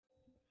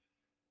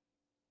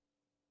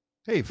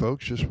Hey,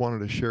 folks, just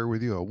wanted to share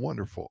with you a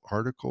wonderful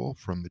article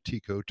from the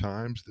Tico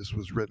Times. This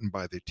was written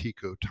by the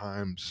Tico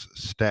Times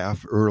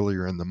staff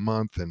earlier in the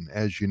month. And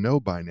as you know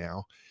by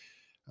now,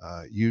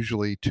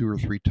 usually 2 or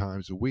 3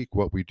 times a week,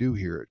 what we do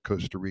here at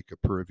Costa Rica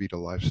Pura Vida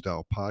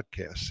Lifestyle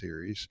podcast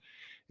series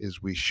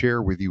is we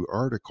share with you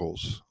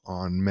articles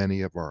on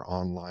many of our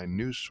online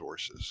news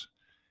sources.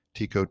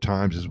 Tico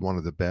Times is one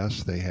of the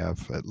best. They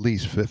have at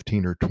least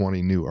 15 or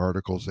 20 new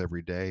articles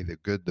every day, the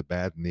good, the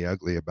bad, and the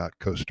ugly about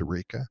Costa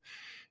Rica.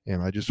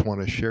 And I just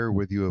want to share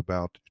with you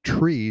about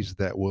trees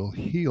that will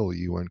heal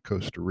you in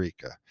Costa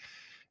Rica.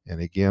 And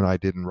again, I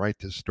didn't write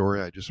this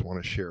story, I just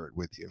want to share it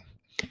with you.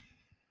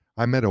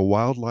 I'm at a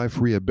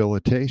wildlife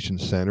rehabilitation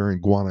center in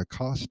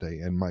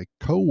Guanacaste, and my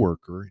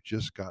coworker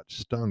just got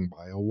stung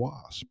by a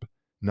wasp.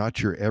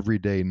 Not your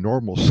everyday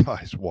normal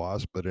size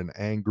wasp, but an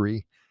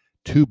angry,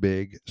 too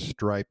big,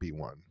 stripy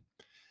one.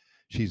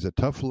 She's a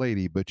tough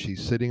lady, but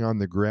she's sitting on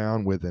the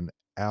ground with an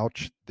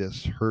ouch,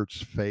 this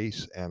hurts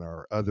face, and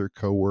our other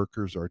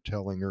coworkers are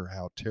telling her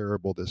how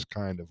terrible this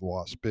kind of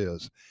wasp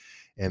is.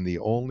 And the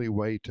only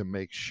way to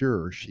make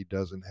sure she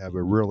doesn't have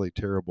a really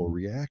terrible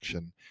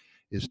reaction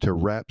is to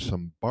wrap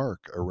some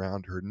bark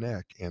around her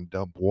neck and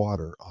dump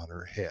water on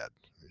her head.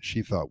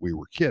 She thought we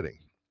were kidding.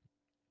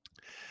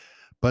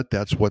 But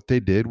that's what they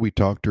did. We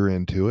talked her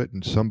into it,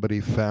 and somebody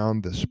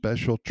found the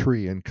special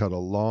tree and cut a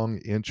long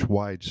inch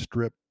wide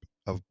strip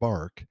of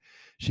bark.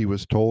 She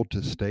was told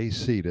to stay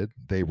seated.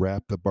 They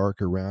wrapped the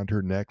bark around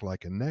her neck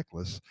like a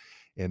necklace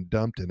and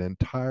dumped an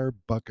entire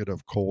bucket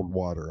of cold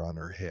water on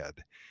her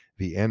head.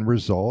 The end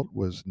result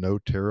was no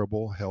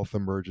terrible health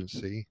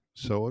emergency,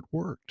 so it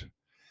worked.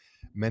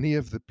 Many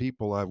of the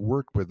people I've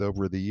worked with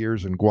over the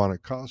years in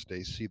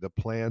Guanacaste see the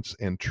plants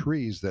and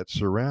trees that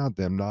surround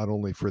them not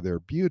only for their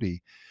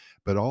beauty,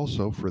 but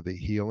also for the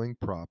healing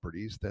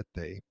properties that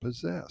they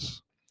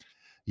possess.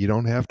 You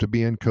don't have to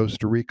be in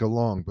Costa Rica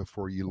long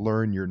before you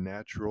learn your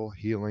natural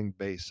healing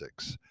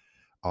basics.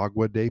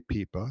 Agua de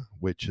pipa,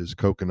 which is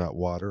coconut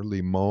water,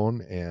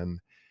 limon, and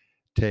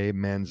te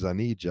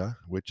manzanilla,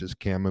 which is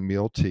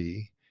chamomile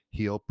tea,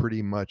 heal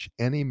pretty much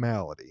any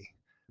malady.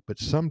 But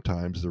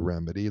sometimes the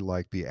remedy,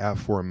 like the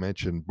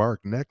aforementioned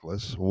bark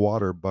necklace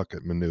water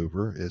bucket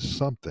maneuver, is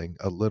something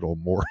a little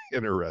more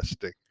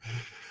interesting.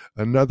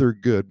 Another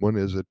good one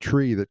is a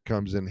tree that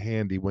comes in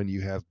handy when you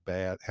have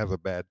a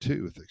bad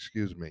tooth,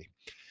 excuse me.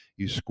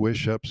 You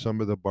squish up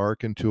some of the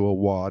bark into a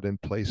wad and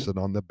place it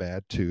on the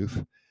bad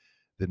tooth.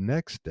 The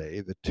next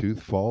day, the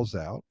tooth falls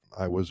out.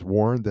 I was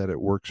warned that it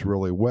works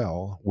really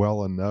well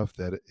enough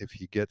that if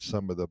you get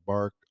some of the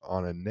bark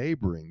on a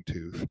neighboring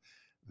tooth,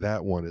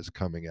 that one is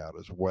coming out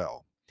as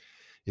well.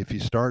 If you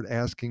start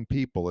asking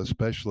people,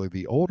 especially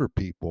the older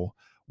people,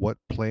 what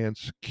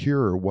plants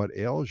cure what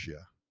ails you,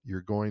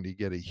 you're going to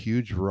get a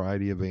huge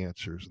variety of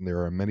answers. And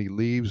there are many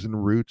leaves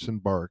and roots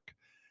and bark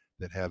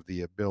that have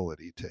the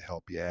ability to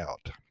help you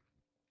out.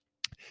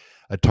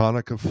 A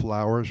tonic of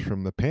flowers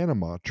from the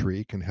Panama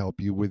tree can help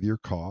you with your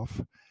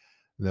cough.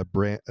 The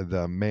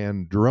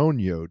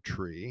mandronio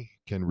tree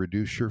can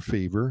reduce your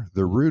fever.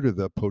 The root of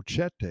the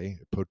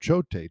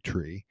pochote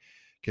tree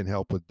can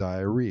help with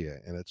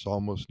diarrhea, and it's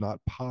almost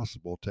not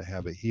possible to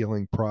have a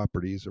healing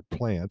properties or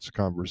plants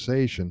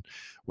conversation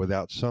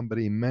without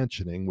somebody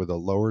mentioning with a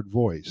lowered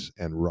voice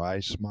and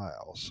wry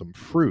smile some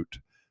fruit,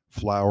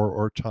 flower,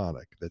 or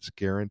tonic that's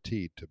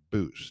guaranteed to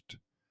boost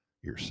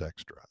your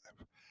sex drive.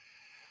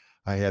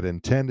 I had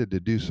intended to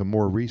do some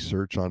more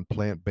research on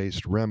plant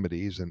based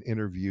remedies and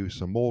interview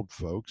some old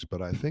folks,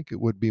 but I think it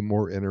would be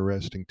more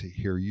interesting to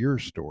hear your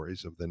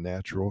stories of the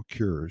natural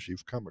cures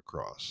you've come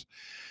across.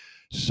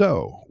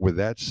 So, with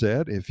that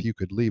said, if you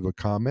could leave a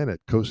comment at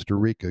Costa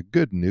Rica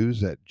Good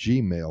News at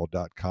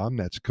gmail.com,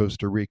 that's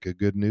Costa Rica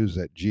Good News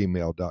at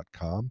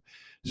gmail.com.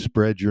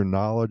 Spread your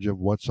knowledge of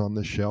what's on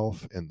the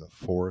shelf in the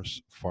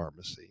Forest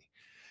Pharmacy.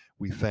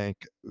 We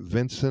thank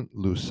Vincent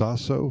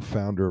Lusasso,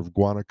 founder of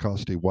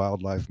Guanacaste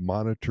Wildlife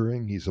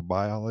Monitoring. He's a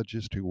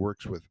biologist who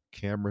works with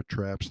camera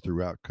traps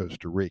throughout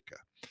Costa Rica.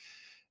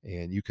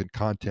 And you can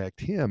contact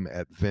him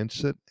at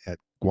Vincent at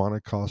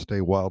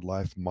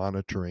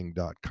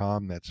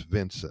GuanacasteWildlifeMonitoring.com. That's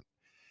Vincent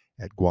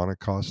at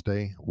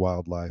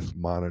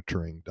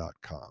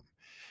GuanacasteWildlifeMonitoring.com.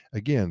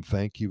 Again,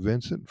 thank you,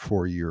 Vincent,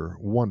 for your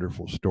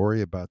wonderful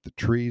story about the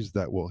trees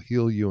that will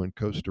heal you in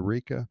Costa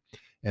Rica.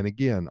 And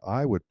again,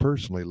 I would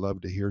personally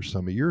love to hear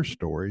some of your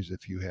stories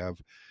if you have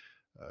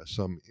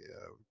some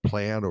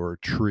plant or a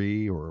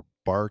tree or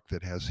bark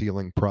that has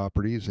healing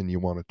properties and you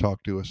want to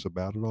talk to us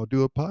about it. I'll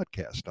do a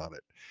podcast on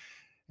it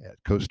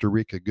at Costa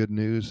Rica Good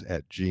News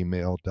at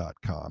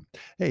gmail.com.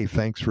 Hey,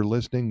 thanks for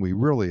listening. We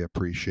really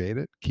appreciate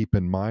it. Keep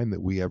in mind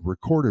that we have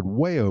recorded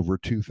way over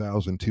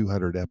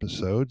 2,200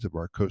 episodes of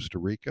our Costa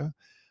Rica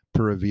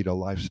Pura Vida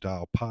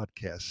Lifestyle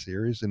podcast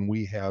series, and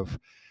we have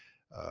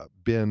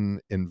been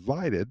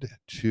invited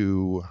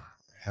to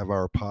have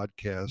our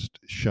podcast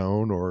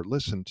shown or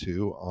listened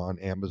to on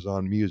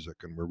Amazon Music,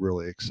 and we're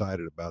really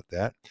excited about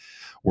that.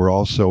 We're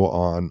also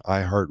on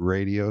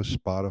iHeartRadio,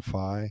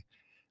 Spotify,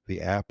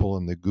 the Apple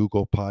and the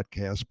Google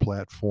podcast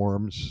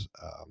platforms,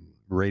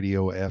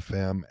 Radio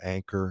FM,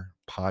 Anchor,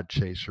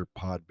 Podchaser,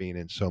 Podbean,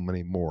 and so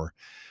many more.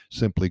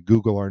 Simply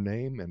Google our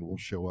name and we'll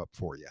show up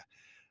for you.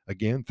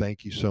 Again,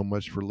 thank you so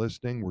much for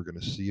listening. We're going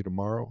to see you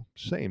tomorrow,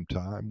 same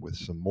time, with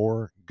some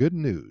more good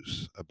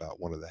news about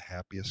one of the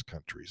happiest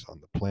countries on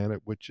the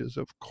planet, which is,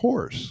 of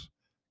course,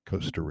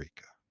 Costa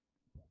Rica.